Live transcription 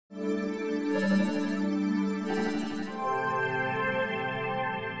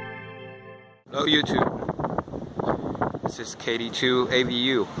Hello YouTube, this is KD2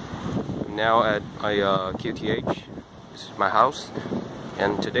 AVU. I'm now at my QTH. This is my house,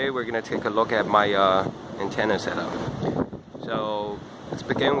 and today we're going to take a look at my antenna setup. So let's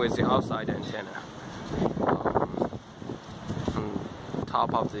begin with the outside antenna. On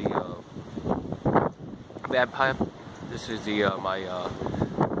top of the bed pipe, this is the my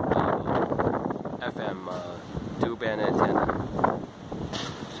FM dual band antenna.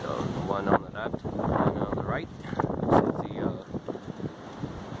 So one on the left, one on the right. This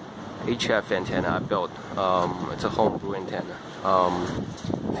is the HF antenna I built. It's a homebrew antenna.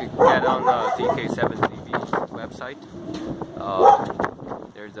 If you get on DK7ZB's website,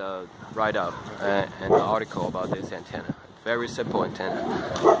 there's a write-up and an article about this antenna. Very simple antenna.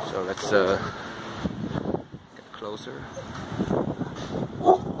 So let's get closer.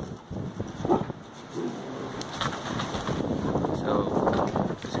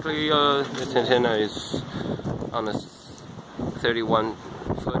 Basically, this antenna is on a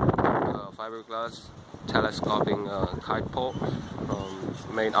 31-foot fiberglass telescoping kite pole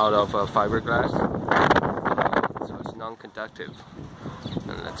made out of fiberglass, so it's non-conductive.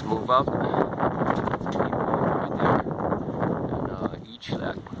 And let's move up. Right there. And each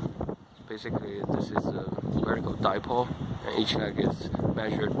leg, basically, this is a vertical dipole, and each leg is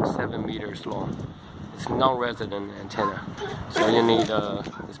measured 7 meters long. It's non-resident antenna, so you need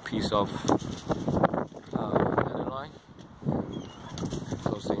this piece of antenna line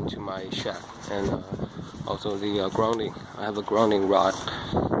goes into my shack, and also the grounding. I have a grounding rod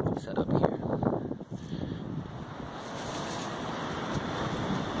set up here.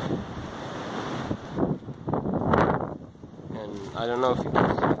 And I don't know if you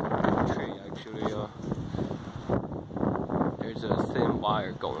can see the tree. Actually, there's a thin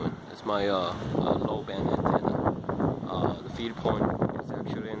wire going. It's my low band antenna. The feed point is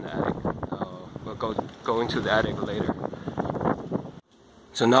actually in the attic. We'll go into the attic later.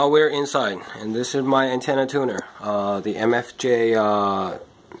 So now we're inside, and this is my antenna tuner, the MFJ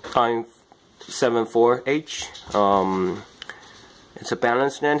 574H. It's a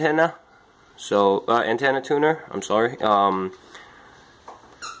balanced antenna. So antenna tuner. I'm sorry.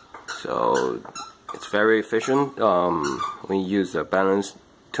 So it's very efficient when you use a balanced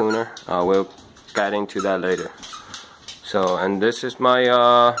tuner. We'll get into that later. So, and this is my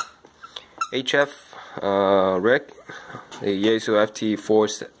HF rig, the Yaesu FT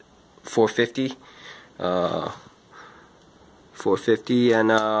 450,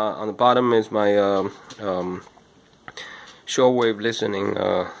 and on the bottom is my shortwave listening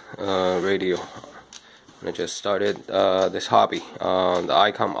radio. I just started this hobby, the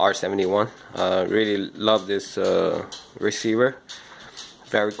ICOM R71. Really love this receiver.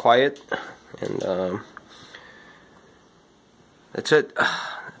 Very quiet, and that's it.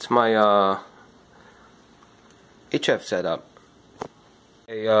 That's my HF setup.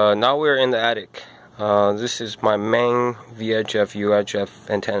 Okay, now we're in the attic. This is my main VHF UHF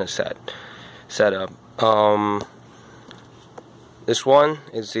antenna setup. This one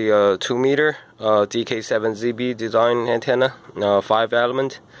is the 2 meter DK7ZB design antenna, 5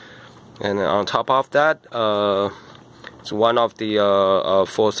 element, and on top of that, it's one of the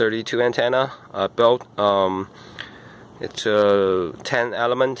 432 antenna I built. It's a 10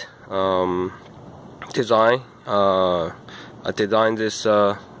 element design. I designed this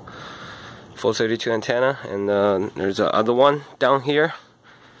 432 antenna, and there's another one down here.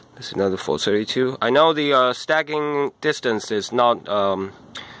 This is another 432. I know the stacking distance is not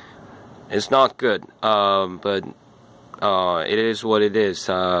good, but it is what it is.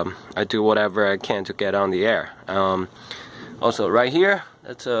 I do whatever I can to get on the air. Also, right here,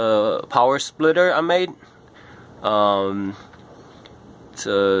 that's a power splitter I made.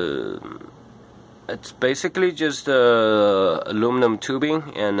 It's basically just aluminum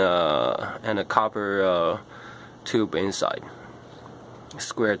tubing and a copper tube inside,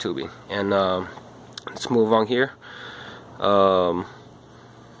 square tubing. And let's move on here.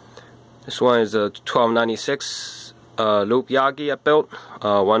 This one is a 1296 loop yagi I built.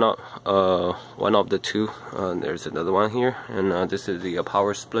 One of the two. There's another one here, and this is the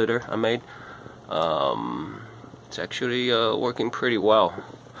power splitter I made. It's actually working pretty well.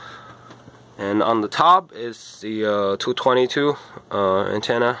 And on the top is the 222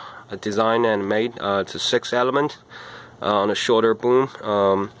 antenna I designed and made. It's a 6 element on a shorter boom.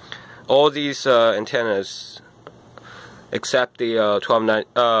 All these antennas, except the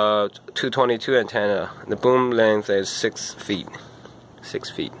 222 antenna, the boom length is 6 feet. 6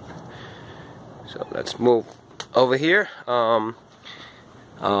 feet. So let's move over here.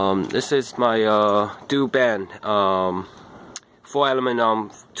 This is my dual band 4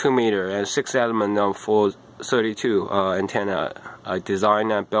 element 2 meter and 6 element 432 antenna I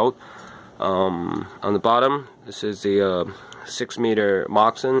designed and built. On the bottom, this is the 6 meter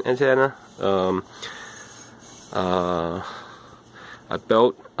moxon antenna I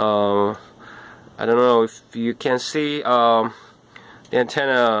built. I don't know if you can see the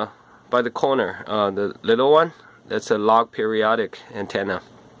antenna by the corner, the little one. That's a log periodic antenna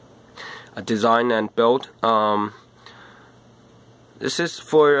I designed and built. This is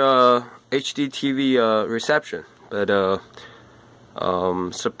for HDTV reception, but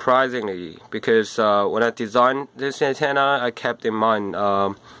surprisingly, because when I designed this antenna, I kept in mind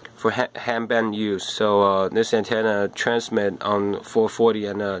for handband use. So this antenna transmit on 440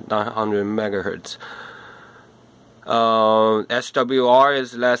 and 900 megahertz. SWR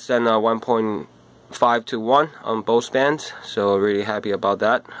is less than 1.5 to 1 on both bands, so really happy about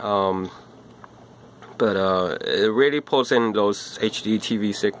that. But it really pulls in those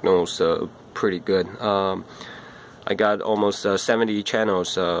HDTV signals pretty good. I got almost 70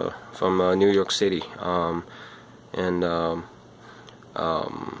 channels from New York City, and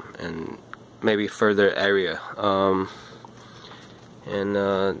maybe further area.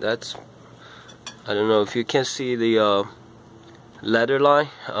 That's, I don't know if you can see the ladder line.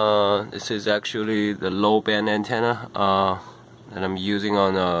 This is actually the low band antenna that I'm using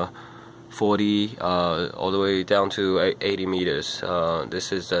on 40 all the way down to 80 meters.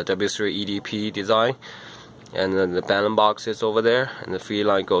 This is the W3 EDP design, and then the balance box is over there, and the feed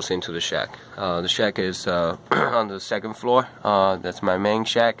line goes into the shack. The shack is on the second floor. That's my main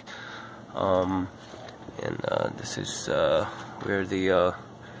shack, and this is where the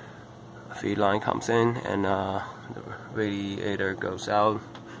feed line comes in, and the radiator goes out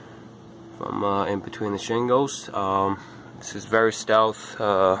from in between the shingles. This is very stealth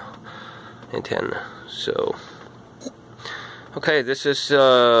antenna. So okay, this is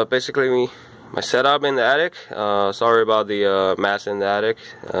basically my setup in the attic. Sorry about the mess in the attic.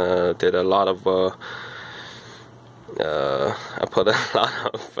 Did a lot of I put a lot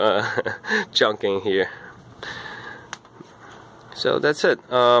of junk in here. So that's it.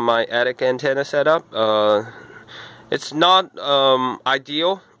 My attic antenna setup. It's not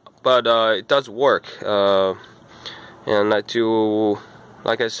ideal, but it does work. And I do,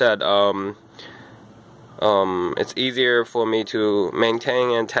 like I said, it's easier for me to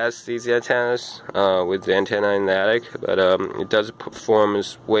maintain and test these antennas with the antenna in the attic, but it does perform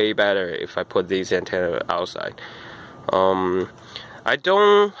way better if I put these antennas outside. I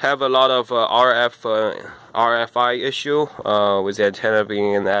don't have a lot of RFI issue with the antenna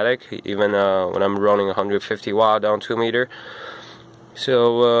being in the attic, even when I'm running 150 watt down 2 meter.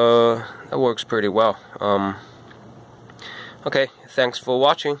 So that works pretty well. Okay, thanks for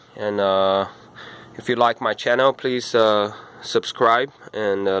watching, and if you like my channel, please subscribe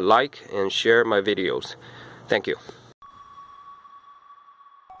and like and share my videos. Thank you.